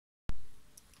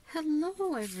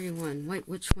Hello everyone, White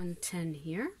Witch 110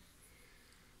 here.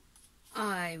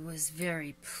 I was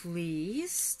very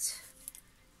pleased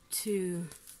to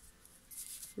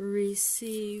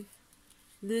receive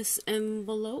this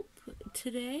envelope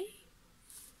today.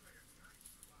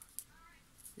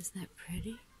 Isn't that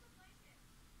pretty?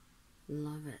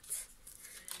 Love it.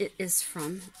 It is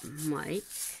from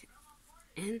Mike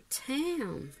and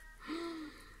Tam.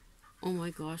 Oh my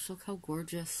gosh, look how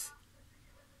gorgeous.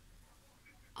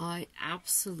 I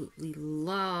absolutely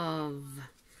love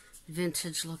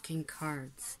vintage looking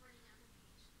cards.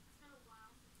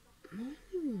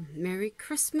 Merry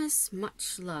Christmas,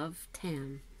 much love,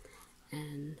 Tam.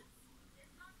 And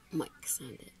Mike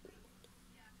signed it.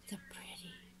 They're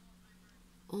pretty.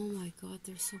 Oh my god,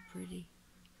 they're so pretty.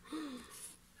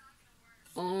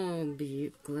 Oh,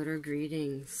 glitter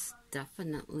greetings,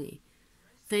 definitely.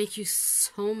 Thank you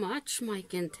so much,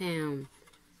 Mike and Tam.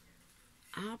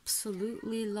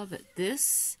 Absolutely love it.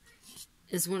 This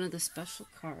is one of the special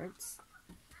cards,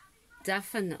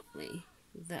 definitely,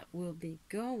 that will be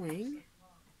going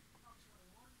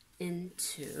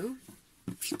into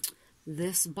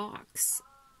this box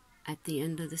at the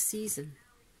end of the season.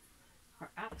 We're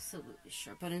absolutely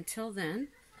sure. But until then,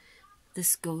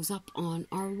 this goes up on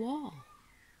our wall.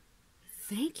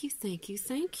 Thank you, thank you,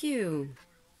 thank you.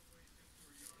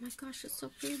 Oh my gosh, it's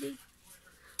so pretty.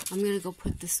 I'm going to go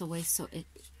put this away so it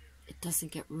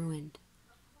doesn't get ruined.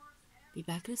 Be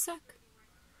back in a sec.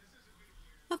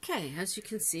 Okay, as you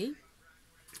can see,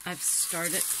 I've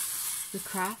started the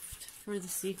craft for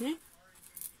this evening.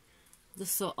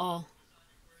 This will all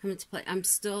come into play. I'm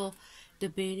still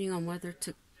debating on whether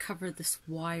to cover this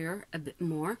wire a bit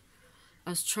more.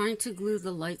 I was trying to glue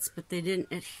the lights, but they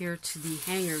didn't adhere to the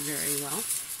hanger very well.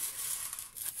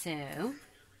 So,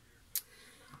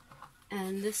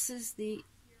 and this is the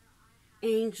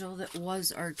angel that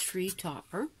was our tree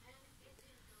topper.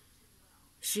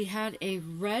 She had a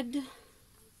red,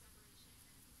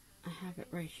 I have it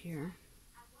right here.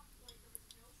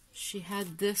 She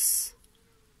had this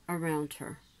around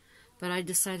her, but I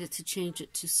decided to change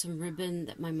it to some ribbon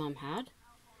that my mom had.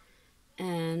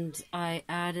 And I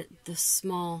added this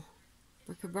small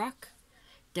bric-a-brac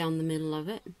down the middle of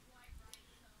it.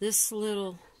 This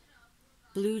little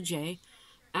blue jay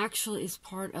actually is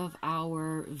part of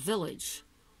our village.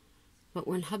 But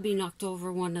when hubby knocked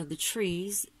over one of the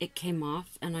trees, it came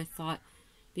off, and I thought,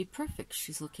 be perfect.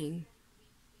 She's looking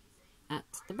at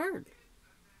the bird.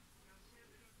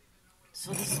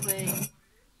 So this way,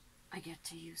 I get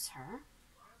to use her.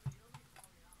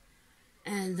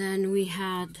 And then we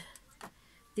had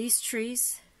these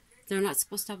trees. They're not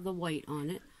supposed to have the white on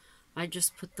it. I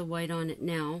just put the white on it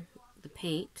now, the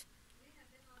paint.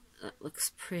 That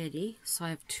looks pretty. So I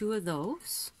have two of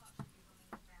those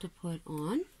to put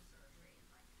on.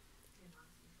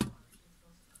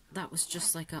 That was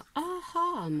just like a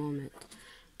aha moment.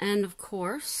 And of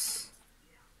course,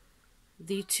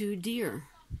 the two deer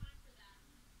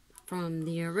from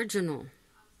the original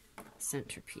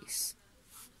centerpiece.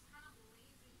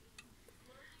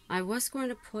 I was going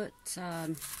to put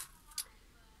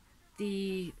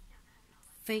the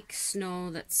fake snow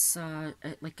that's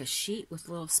like a sheet with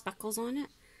little speckles on it,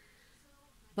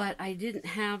 but I didn't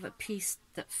have a piece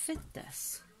that fit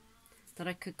this, that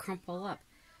I could crumple up.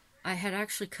 I had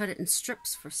actually cut it in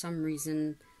strips for some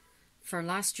reason for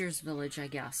last year's village, I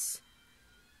guess.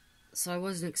 So I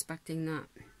wasn't expecting that.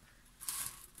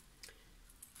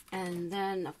 And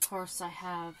then, of course, I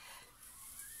have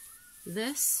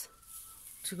this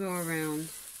to go around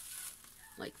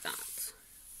like that.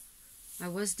 I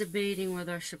was debating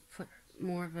whether I should put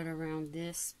more of it around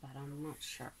this, but I'm not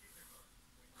sure.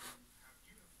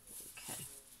 Okay.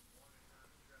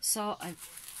 So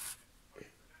I've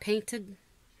painted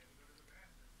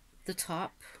the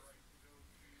top,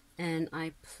 and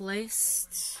I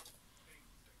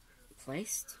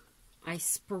I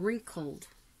sprinkled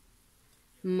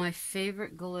my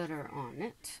favorite glitter on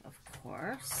it, of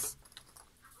course,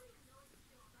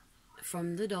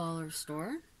 from the dollar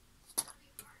store.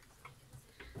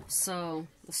 So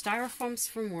the styrofoam's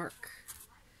from work,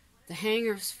 the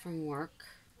hangers from work,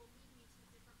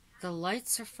 the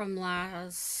lights are from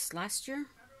last year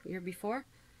before,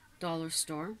 dollar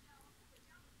store.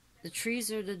 The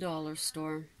trees are the dollar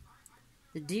store.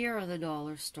 The deer are the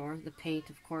dollar store. The paint,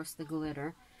 of course, the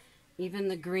glitter. Even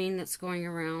the green that's going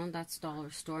around, that's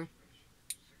dollar store.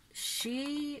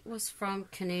 She was from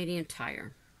Canadian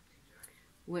Tire,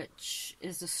 which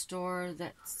is a store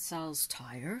that sells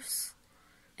tires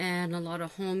and a lot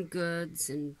of home goods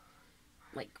and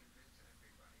like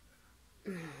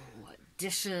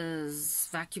dishes,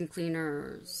 vacuum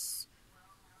cleaners,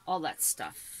 all that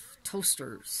stuff.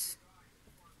 toasters.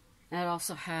 It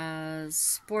also has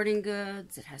sporting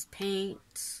goods. It has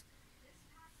paint.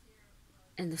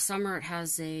 In the summer, it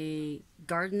has a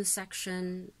garden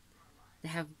section. They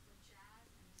have,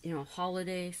 you know,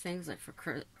 holiday things like for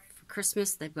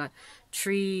Christmas. They've got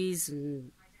trees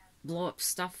and blow up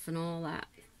stuff and all that.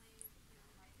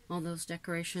 All those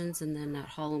decorations. And then at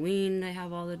Halloween, they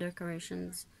have all the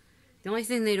decorations. The only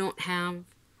thing they don't have,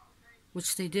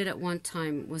 which they did at one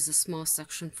time, was a small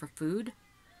section for food.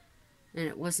 And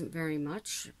it wasn't very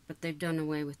much, but they've done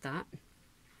away with that.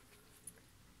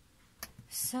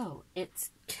 So,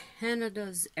 it's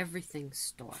Canada's Everything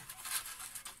Store.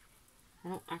 I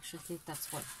don't actually think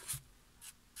that's what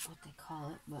they call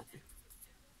it, but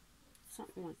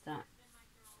something like that.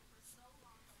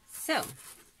 So,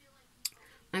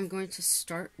 I'm going to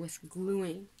start with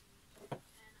gluing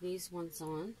these ones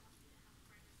on.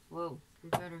 Whoa, we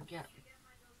better get...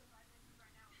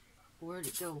 Where'd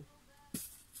it go?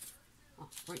 Oh,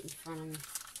 right in front of me.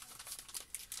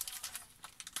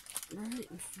 Right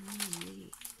in front of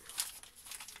me.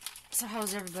 So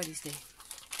how's everybody's day?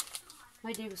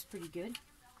 My day was pretty good.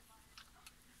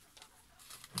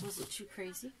 Wasn't too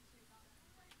crazy.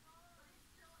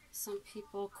 Some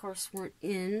people, of course, weren't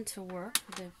in to work.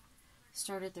 They've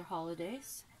started their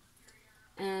holidays.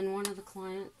 And one of the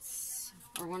clients,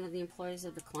 or one of the employees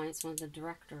of the clients, one of the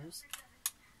directors,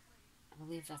 I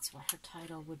believe that's what her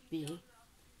title would be,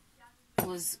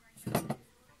 was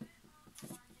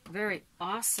very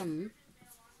awesome.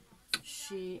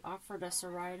 She offered us a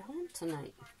ride home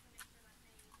tonight.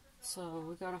 So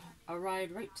we got a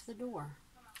ride right to the door.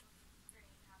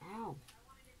 Ow.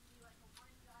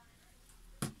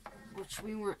 Which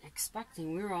we weren't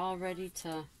expecting. We were all ready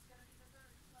to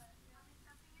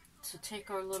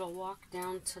take our little walk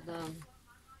down to the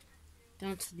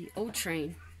O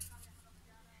train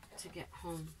to get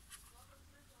home.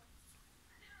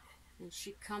 And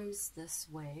she comes this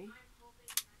way.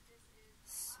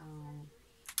 So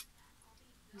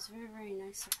it was very, very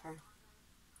nice of her.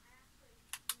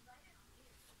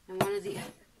 And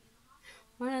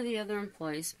one of the other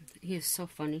employees, he is so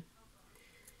funny.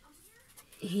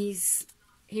 He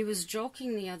was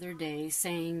joking the other day,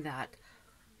 saying that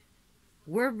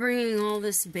we're bringing all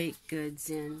this baked goods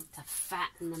in to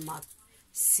fatten them up.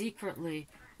 Secretly,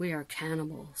 we are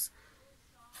cannibals.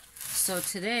 So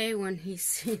today, when he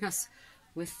seen us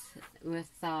with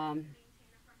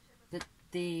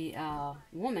the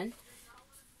woman,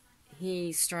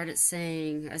 he started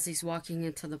saying, as he's walking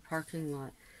into the parking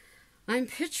lot, I'm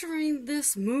picturing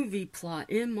this movie plot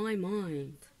in my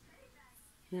mind.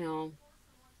 You know,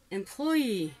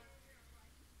 employee,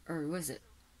 or was it,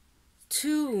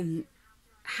 2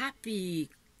 happy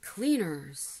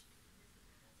cleaners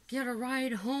get a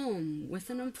ride home with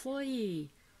an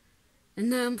employee,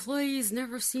 and the employee is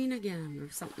never seen again, or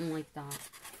something like that.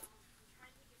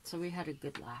 So we had a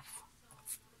good laugh.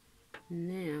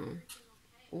 Now,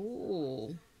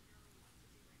 oh,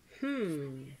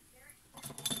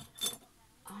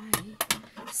 I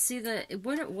see that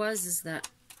what it was is that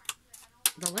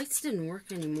the lights didn't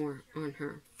work anymore on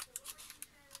her,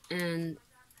 and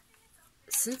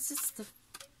since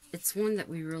it's one that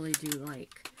we really do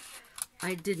like,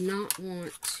 I did not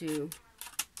want to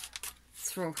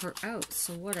throw her out.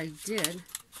 So what I did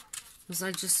was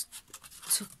I just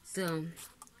took the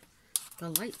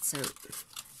lights out.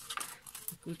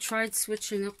 We tried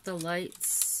switching up the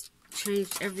lights,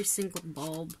 changed every single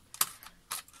bulb,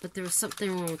 but there was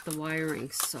something wrong with the wiring,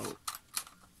 so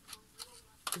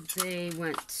they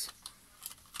went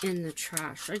in the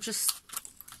trash. I just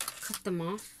cut them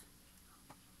off,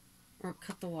 or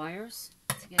cut the wires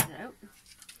to get it out.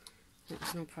 That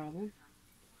was no problem.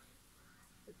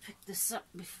 Pick this up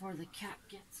before the cat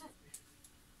gets it.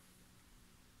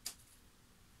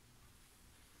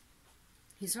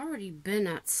 He's already been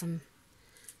at some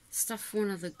stuff one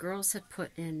of the girls had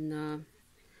put in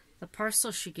the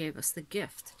parcel she gave us, the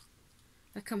gift.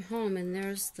 I come home and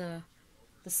there's the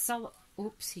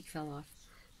oops, he fell off.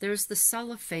 There's the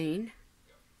cellophane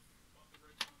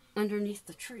underneath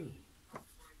the tree.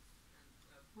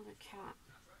 What a cat.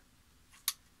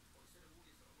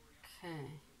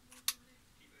 Okay.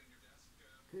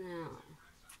 Now,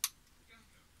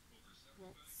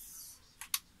 let's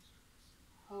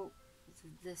hope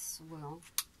this will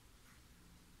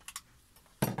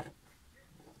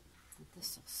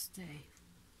stay.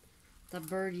 The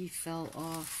birdie fell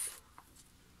off,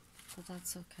 but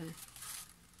that's okay.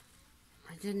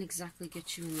 I didn't exactly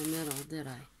get you in the middle, did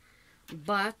I?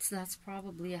 But that's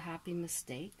probably a happy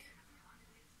mistake.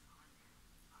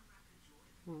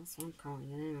 Well, that's what I'm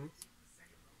calling it anyway.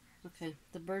 Okay,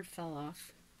 the bird fell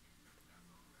off.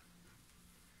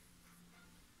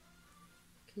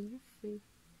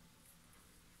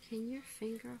 Can your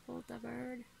finger hold the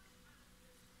bird?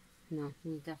 No,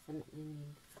 you definitely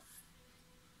need.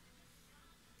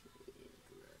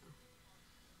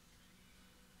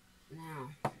 Now,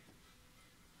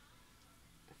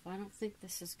 if I don't think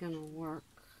this is gonna work,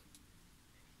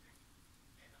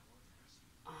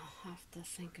 I'll have to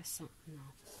think of something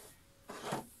else.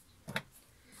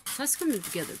 So that's coming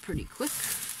together pretty quick.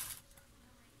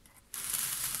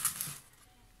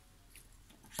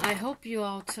 I hope you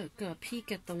all took a peek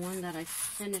at the one that I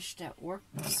finished at work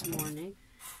this morning.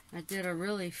 I did a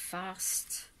really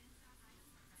fast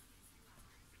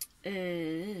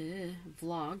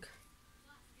vlog.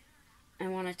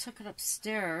 And when I took it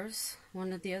upstairs,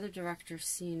 one of the other directors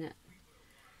seen it.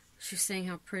 She was saying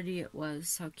how pretty it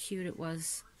was, how cute it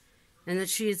was. And that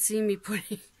she had seen me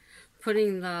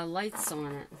putting the lights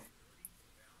on it.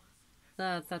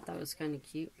 So I thought that was kind of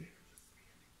cute.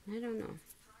 I don't know.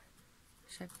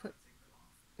 Should I put...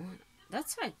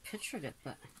 That's how I pictured it,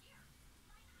 but...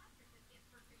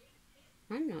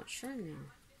 I'm not sure now.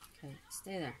 Okay,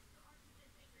 stay there.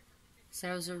 So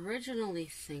I was originally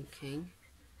thinking...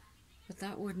 But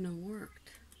that wouldn't have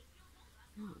worked.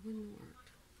 No, it wouldn't have worked.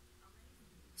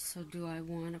 So do I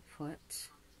want to put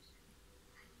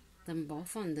them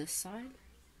both on this side?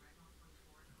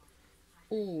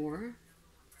 Or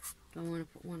do I want to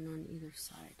put one on either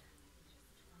side?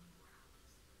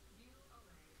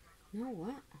 You know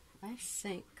what? I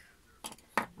think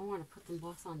I want to put them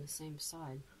both on the same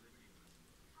side.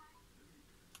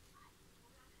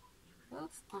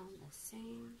 Both on the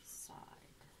same side.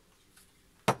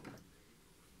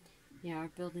 Yeah, our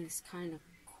building's kind of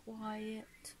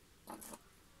quiet,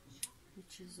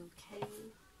 which is okay.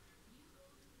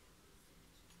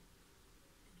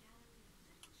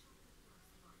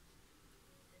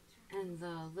 And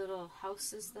the little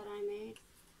houses that I made,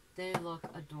 they look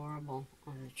adorable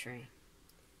on the tree.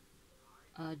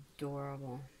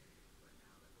 Adorable.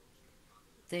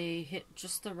 They hit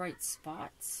just the right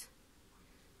spots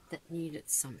that needed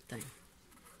something.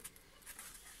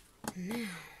 Now,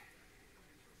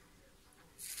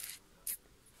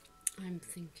 I'm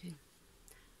thinking,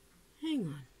 hang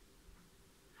on.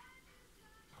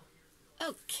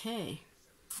 Okay.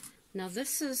 Now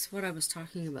this is what I was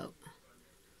talking about.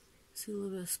 See a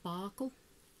little bit of sparkle?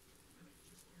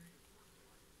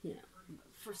 Yeah,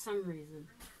 for some reason,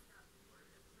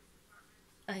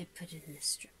 I put in this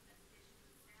strip.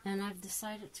 And I've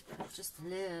decided to put just a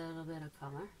little bit of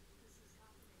color.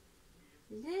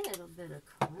 Little bit of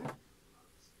color.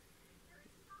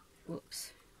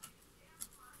 Whoops.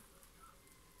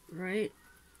 Right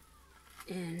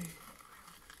in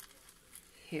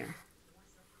here.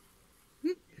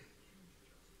 Whoop.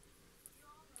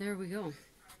 There we go.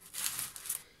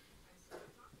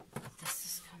 This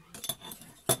is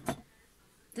coming.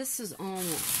 This is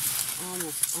almost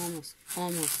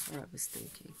what I was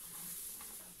thinking.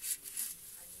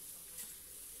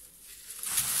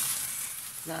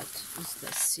 That is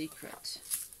the secret.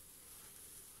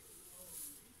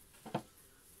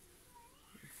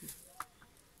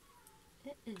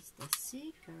 It is the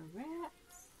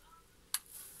cigarettes.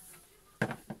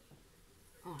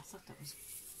 Oh, I thought that was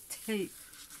tape.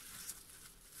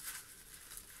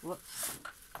 Whoops.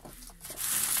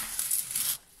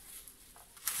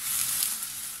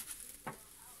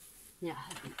 Yeah,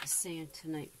 I was saying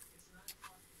tonight,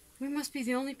 we must be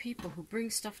the only people who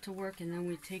bring stuff to work and then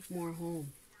we take more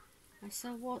home. I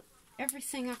said, well,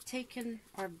 everything I've taken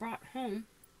or brought home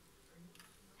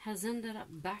has ended up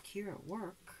back here at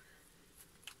work.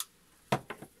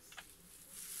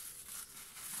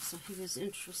 So he was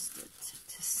interested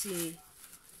to see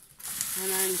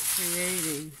when I'm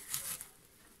creating.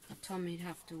 He told me he'd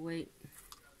have to wait.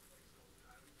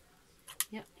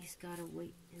 Yep, he's got to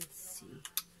wait and see.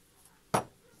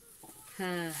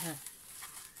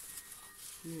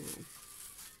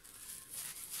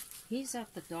 He's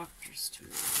at the doctor's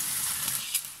tomorrow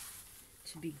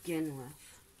to begin with.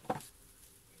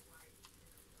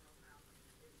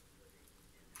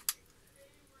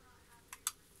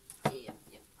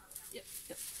 Yep.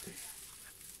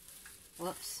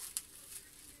 Whoops.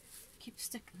 Keep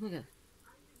sticking. Look at it.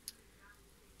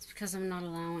 It's because I'm not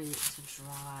allowing it to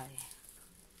dry.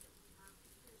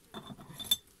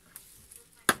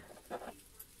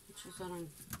 Which is what I'm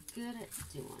good at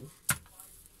doing.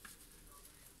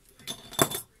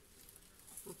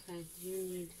 Okay,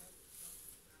 you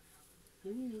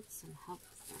need some help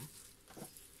there.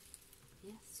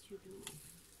 Yes, you do.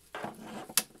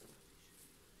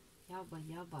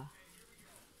 Yabba.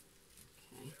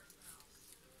 Okay.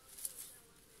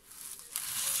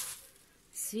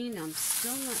 See, now I'm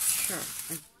still not sure.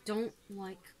 I don't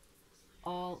like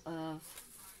all of...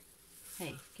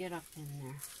 Hey, get up in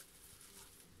there.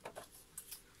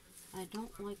 I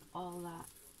don't like all that.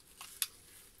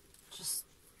 Just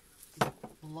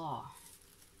blah.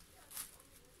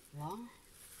 Blah?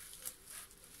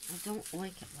 I don't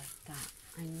like it like that.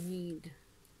 I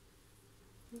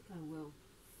think I will.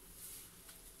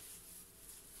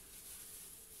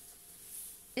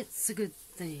 It's a good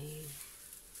thing.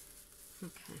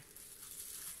 Okay.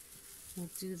 We'll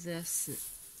do this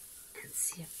and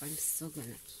see if I'm still going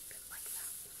to keep it like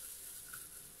that.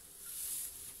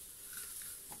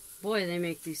 Boy, they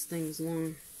make these things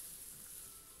long.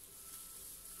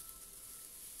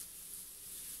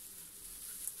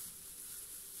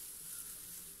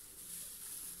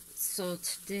 So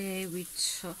today we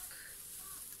took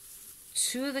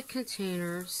 2 of the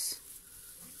containers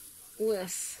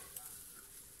with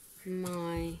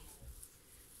my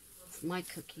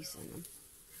cookies in them.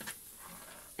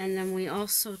 And then we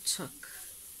also took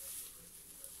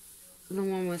the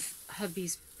one with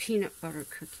hubby's peanut butter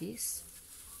cookies.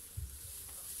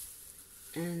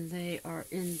 And they are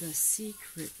in the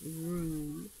secret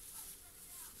room.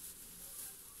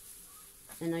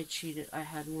 And I cheated. I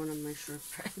had one of my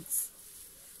shortbreads.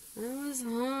 I was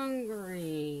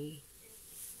hungry.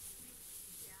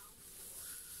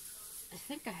 I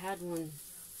think I had one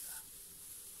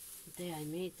the day I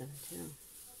made them too.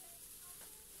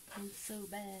 I'm so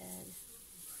bad.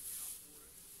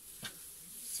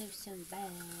 So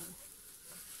bad.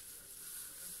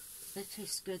 They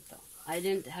taste good though. I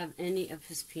didn't have any of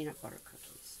his peanut butter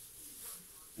cookies.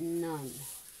 None.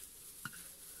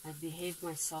 I behaved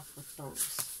myself with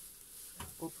those.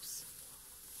 Oops.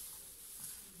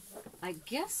 I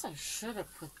guess I should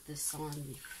have put this on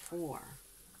before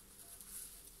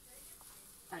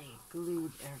I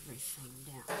glued everything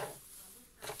down.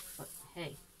 But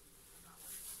hey,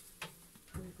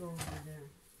 let me go over there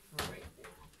for right now.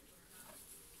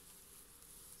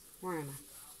 Where am I?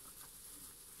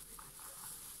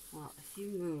 Well, if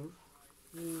you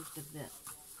moved a bit.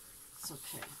 It's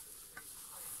okay.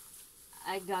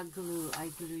 I got glue. I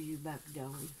glue you back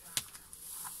down.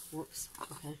 Whoops.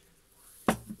 Okay.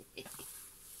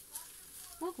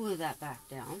 We'll glue that back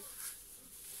down.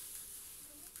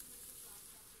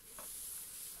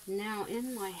 Now,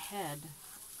 in my head,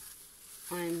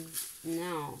 I'm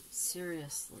now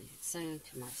seriously saying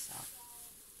to myself,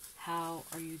 how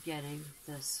are you getting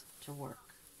this to work?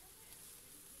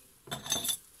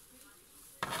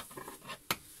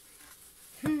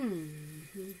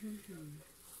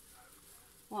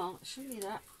 Well, it shouldn't be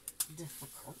that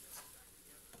difficult.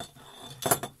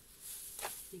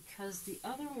 Because the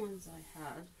other ones I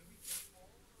had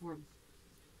were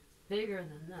bigger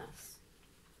than this.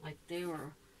 Like they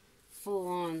were full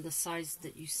on the size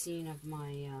that you've seen of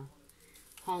my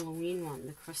Halloween one,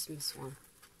 the Christmas one.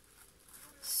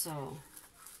 So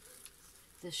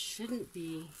this shouldn't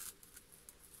be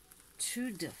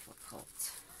too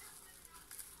difficult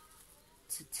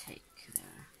to take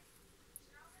there.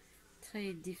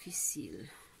 Très difficile.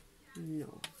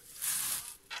 No.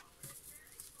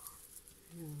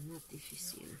 No, not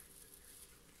difficile.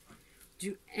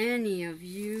 Do any of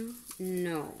you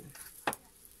know,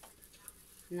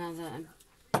 now that I'm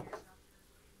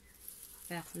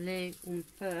parler un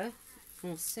peu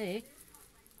français,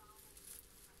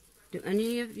 do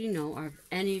any of you know, or have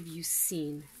any of you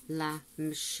seen La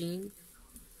Machine?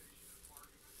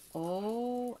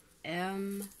 OMG.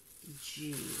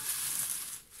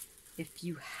 If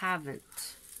you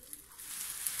haven't,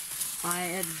 I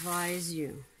advise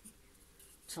you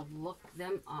to look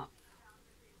them up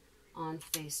on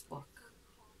Facebook.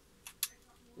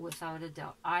 Without a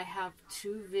doubt. I have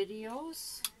 2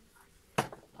 videos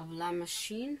of La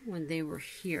Machine when they were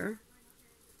here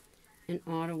in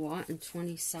Ottawa in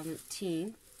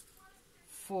 2017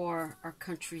 for our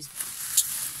country's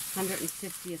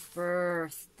 150th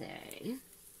birthday.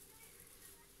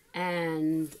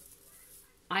 And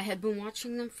I had been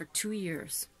watching them for 2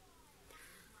 years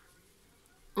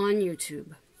on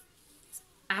YouTube.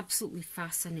 Absolutely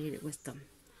fascinated with them.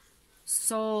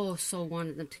 So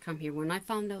wanted them to come here. When I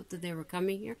found out that they were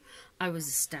coming here, I was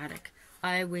ecstatic.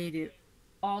 I waited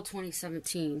all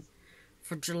 2017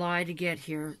 for July to get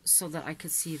here so that I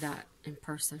could see that in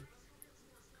person.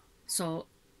 So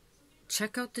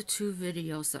check out the 2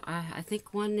 videos that I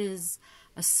think one is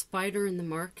a spider in the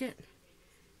market,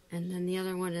 and then the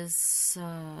other one is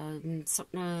something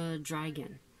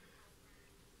dragon.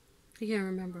 I can't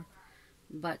remember,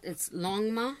 but it's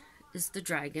Longma is the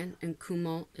dragon and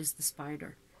Kumo is the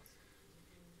spider.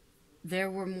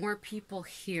 There were more people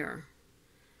here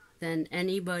than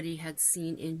anybody had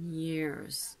seen in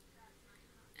years.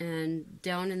 And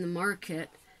down in the market,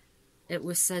 it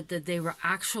was said that they were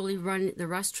actually the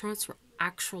restaurants were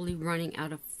actually running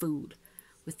out of food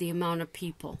with the amount of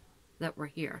people that were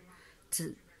here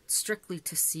strictly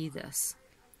to see this.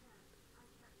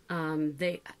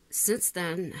 They since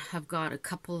then have got a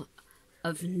couple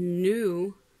of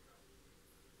new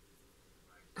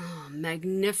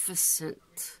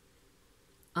magnificent,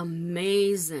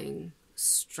 amazing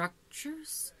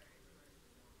structures,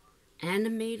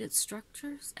 animated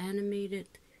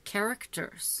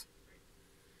characters.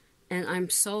 And I'm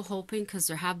so hoping, because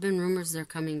there have been rumors they're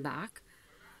coming back,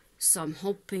 so I'm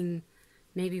hoping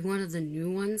maybe one of the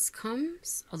new ones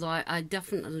comes. Although I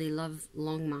definitely love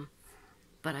Longma,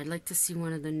 but I'd like to see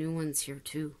one of the new ones here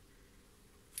too.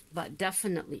 But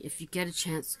definitely, if you get a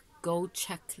chance, go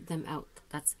check them out.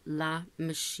 That's La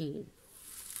Machine.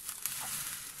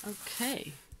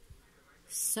 Okay,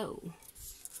 so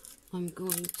I'm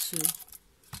going to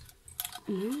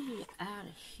move it out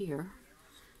of here.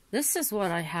 This is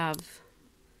what I have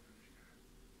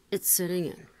it sitting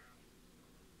in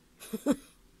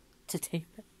to tape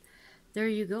it. There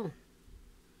you go.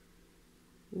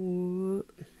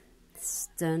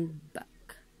 Stand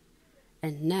back.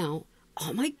 And now,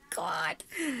 oh my God,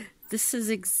 this is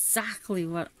exactly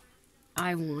what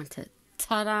I wanted.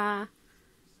 Ta-da!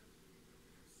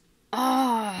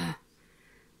 Ah,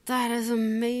 that is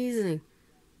amazing.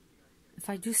 If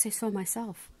I do say so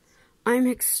myself. I'm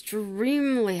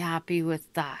extremely happy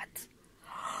with that.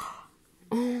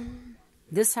 Oh,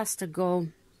 this has to go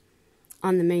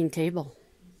on the main table.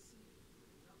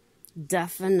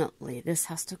 Definitely, this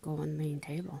has to go on the main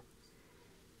table.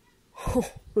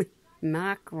 Holy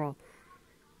mackerel.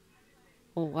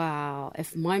 Wow,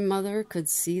 if my mother could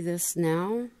see this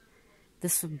now,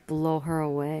 this would blow her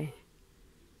away.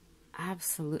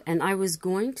 Absolutely. And I was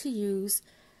going to use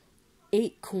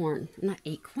acorn. Not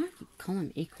acorn? I call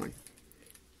them acorn.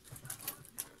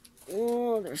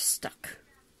 Oh, they're stuck.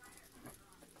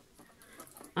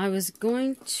 I was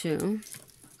going to,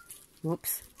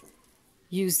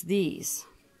 use these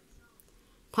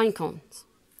pine cones.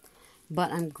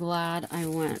 But I'm glad I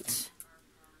went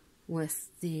with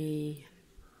the,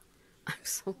 I'm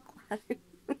so glad I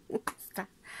went with that.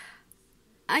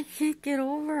 I can't get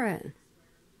over it.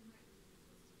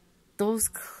 Those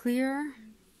clear,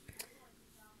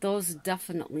 those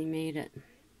definitely made it.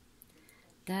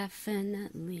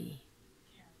 Definitely.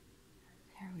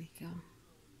 There we go.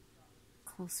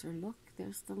 Closer look.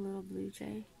 There's the little blue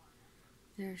jay.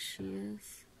 There she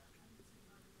is.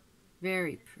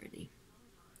 Very pretty.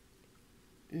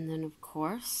 And then, of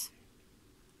course,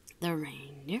 the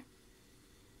reindeer.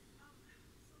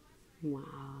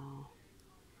 Wow.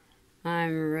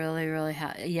 I'm really, really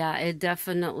happy. Yeah, it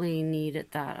definitely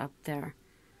needed that up there.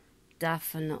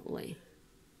 Definitely.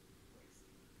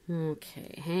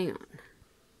 Okay, hang on.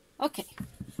 Okay,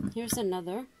 here's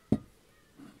another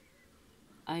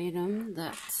item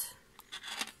that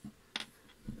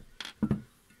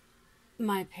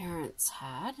my parents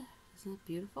had. Isn't that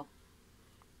beautiful?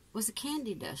 It was a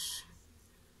candy dish.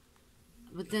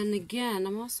 But then again,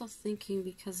 I'm also thinking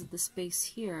because of the space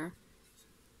here.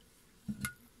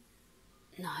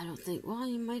 No, I don't think. Well,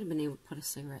 you might have been able to put a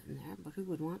cigarette in there, but who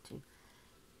would want to?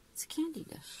 It's a candy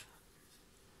dish.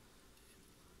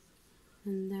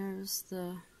 And there's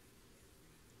the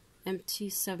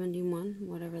MT71,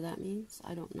 whatever that means.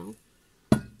 I don't know.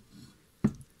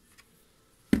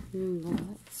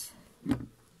 But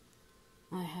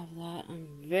I have that. I'm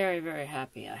very, very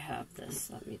happy I have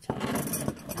this. Let me tell you.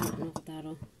 I don't know if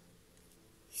that'll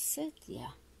sit.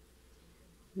 Yeah.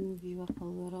 Move you up a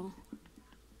little.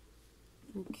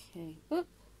 Okay. Oop.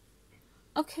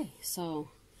 Okay, so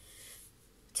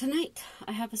tonight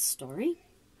I have a story,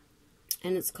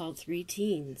 and it's called Three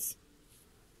Teens.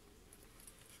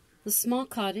 The small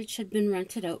cottage had been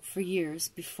rented out for years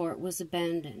before it was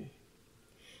abandoned.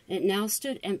 It now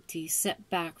stood empty, set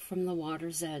back from the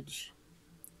water's edge.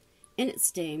 In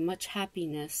its day, much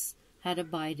happiness had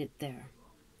abided there.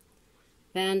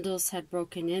 Vandals had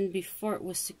broken in before it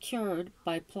was secured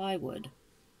by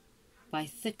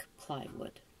thick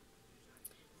plywood.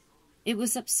 It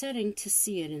was upsetting to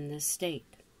see it in this state.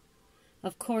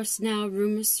 Of course, now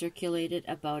rumors circulated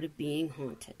about it being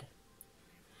haunted.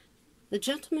 The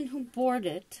gentleman who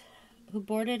boarded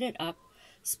it up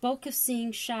spoke of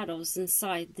seeing shadows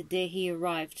inside the day he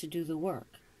arrived to do the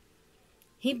work.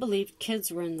 He believed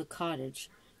kids were in the cottage,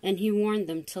 and he warned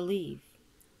them to leave.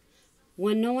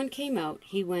 When no one came out,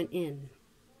 he went in.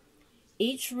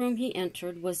 Each room he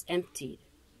entered was emptied.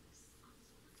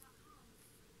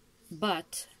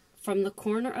 But from the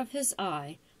corner of his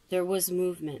eye, there was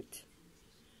movement.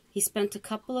 He spent a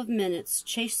couple of minutes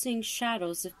chasing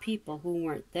shadows of people who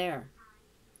weren't there.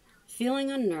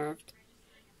 Feeling unnerved,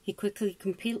 he quickly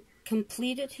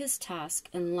completed his task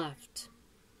and left.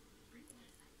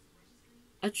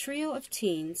 A trio of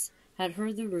teens had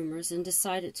heard the rumors and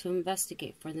decided to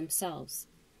investigate for themselves.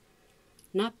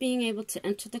 Not being able to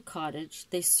enter the cottage,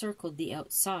 they circled the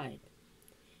outside.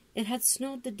 It had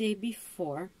snowed the day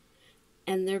before,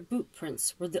 and their boot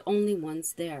prints were the only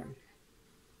ones there.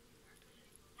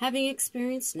 Having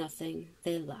experienced nothing,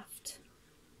 they left.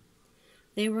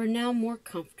 They were now more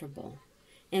comfortable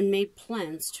and made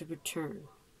plans to return.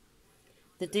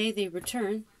 The day they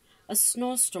returned, a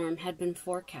snowstorm had been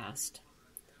forecast.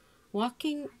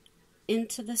 Walking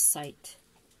into the site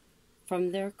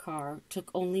from their car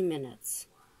took only minutes.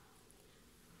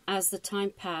 As the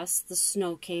time passed, the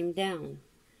snow came down.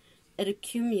 It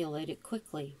accumulated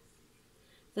quickly.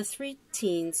 The three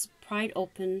teens pried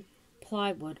open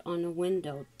plywood on a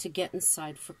window to get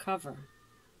inside for cover.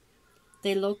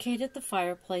 They located the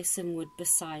fireplace and wood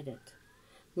beside it.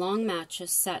 Long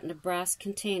matches sat in a brass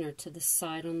container to the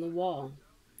side on the wall.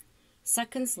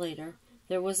 Seconds later,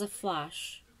 there was a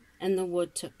flash, and the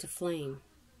wood took to flame.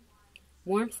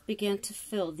 Warmth began to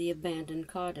fill the abandoned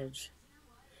cottage.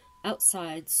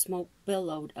 Outside, smoke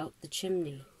billowed out the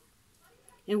chimney.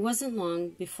 It wasn't long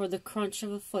before the crunch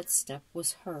of a footstep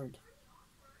was heard.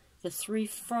 The three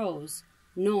froze,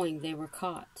 knowing they were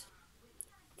caught.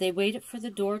 They waited for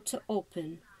the door to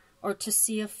open or to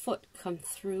see a foot come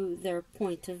through their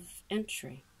point of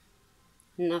entry.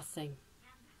 Nothing.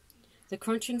 The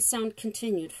crunching sound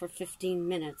continued for 15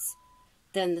 minutes.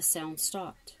 Then the sound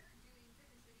stopped.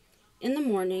 In the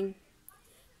morning,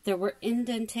 there were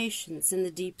indentations in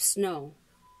the deep snow,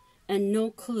 and no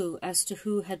clue as to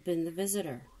who had been the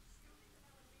visitor.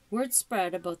 Word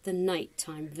spread about the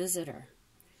nighttime visitor.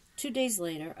 2 days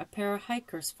later, a pair of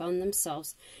hikers found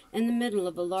themselves in the middle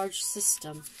of a large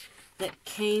system that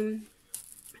came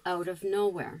out of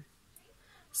nowhere.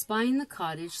 Spying the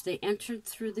cottage, they entered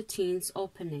through the teens'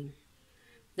 opening.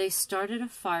 They started a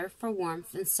fire for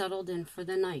warmth and settled in for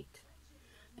the night.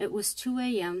 It was 2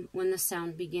 a.m. when the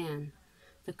sound began,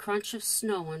 the crunch of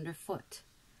snow underfoot.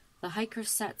 The hikers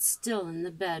sat still in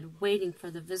the bed, waiting for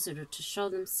the visitor to show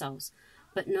themselves,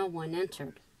 but no one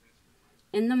entered.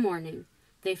 In the morning,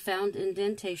 they found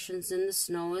indentations in the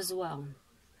snow as well.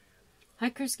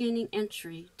 Hikers gaining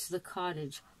entry to the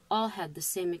cottage all had the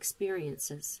same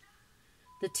experiences.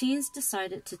 The teens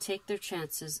decided to take their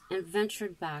chances and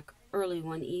ventured back early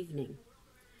one evening.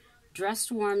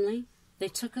 Dressed warmly, they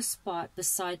took a spot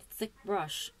beside thick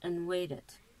brush and waited.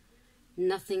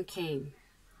 Nothing came.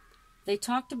 They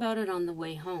talked about it on the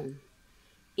way home.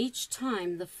 Each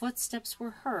time the footsteps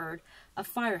were heard, a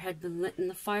fire had been lit in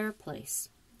the fireplace.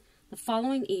 The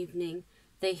following evening,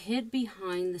 they hid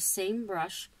behind the same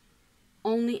brush,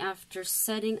 only after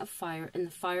setting a fire in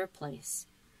the fireplace.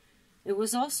 It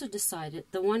was also decided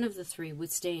that one of the three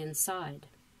would stay inside.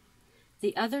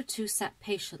 The other two sat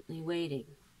patiently waiting.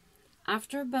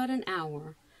 After about an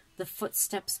hour, the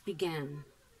footsteps began.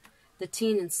 The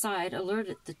teen inside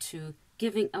alerted the two,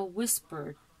 giving a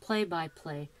whispered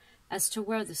play-by-play as to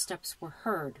where the steps were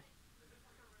heard.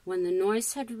 When the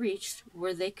noise had reached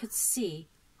where they could see,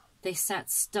 they sat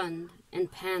stunned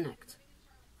and panicked.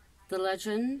 The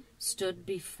legend stood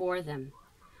before them,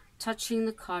 touching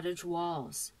the cottage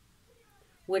walls.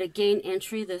 Would it gain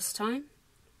entry this time?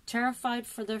 Terrified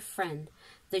for their friend,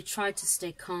 they tried to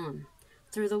stay calm.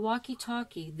 Through the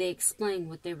walkie-talkie, they explained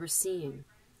what they were seeing.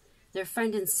 Their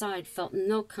friend inside felt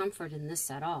no comfort in this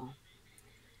at all.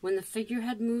 When the figure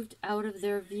had moved out of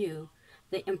their view,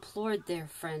 they implored their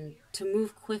friend to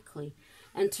move quickly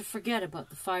and to forget about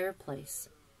the fireplace.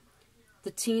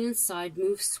 The teen inside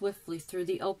moved swiftly through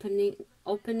the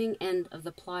opening end of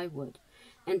the plywood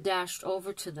and dashed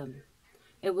over to them.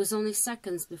 It was only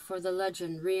seconds before the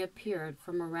legend reappeared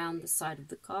from around the side of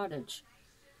the cottage.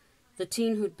 The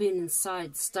teen who'd been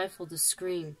inside stifled a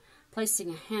scream, placing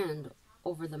a hand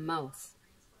over the mouth.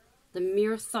 The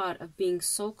mere thought of being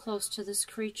so close to this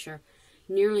creature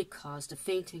nearly caused a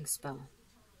fainting spell.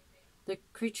 The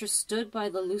creature stood by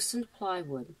the loosened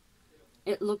plywood.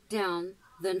 It looked down,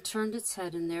 then turned its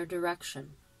head in their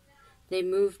direction. They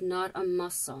moved not a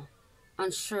muscle,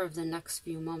 unsure of the next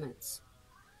few moments.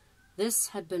 This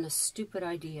had been a stupid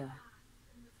idea.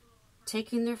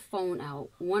 Taking their phone out,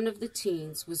 one of the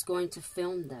teens was going to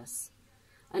film this.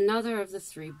 Another of the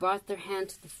three brought their hand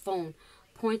to the phone,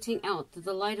 pointing out that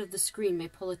the light of the screen may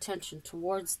pull attention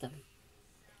towards them.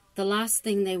 The last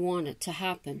thing they wanted to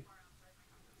happen.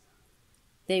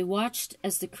 They watched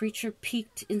as the creature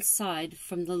peeked inside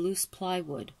from the loose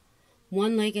plywood.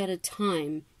 One leg at a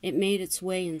time, it made its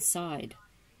way inside.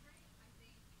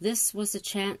 This was a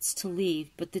chance to leave,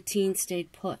 but the teen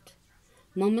stayed put.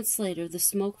 Moments later, the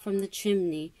smoke from the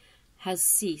chimney has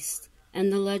ceased,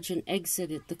 and the legend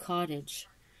exited the cottage.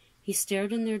 He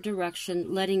stared in their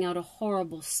direction, letting out a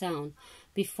horrible sound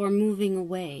before moving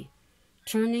away.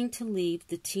 Turning to leave,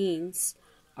 the teens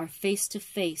are face to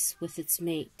face with its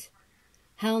mate.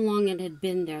 How long it had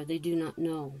been there, they do not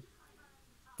know.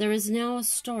 There is now a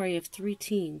story of 3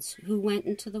 teens who went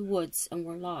into the woods and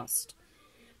were lost.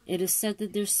 It is said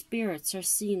that their spirits are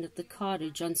seen at the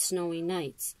cottage on snowy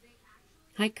nights.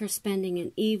 Hikers spending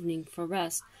an evening for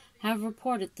rest have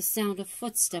reported the sound of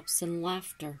footsteps and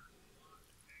laughter.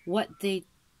 What they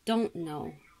don't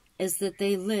know is that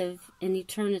they live in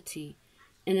eternity,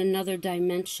 in another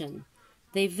dimension.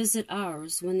 They visit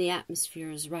ours when the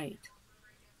atmosphere is right.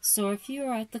 So if you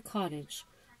are at the cottage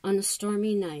on a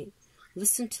stormy night,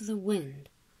 listen to the wind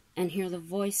and hear the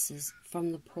voices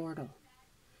from the portal.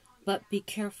 But be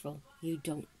careful you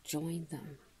don't join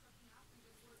them.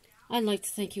 I'd like to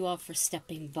thank you all for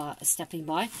stepping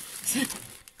by,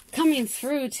 coming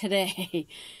through today.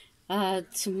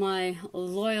 To my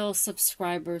loyal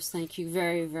subscribers, thank you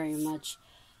very, very much.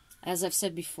 As I've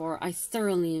said before, I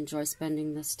thoroughly enjoy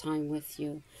spending this time with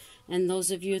you. And those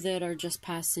of you that are just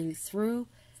passing through,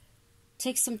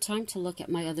 take some time to look at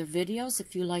my other videos.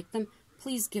 If you like them,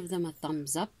 please give them a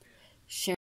thumbs up. Share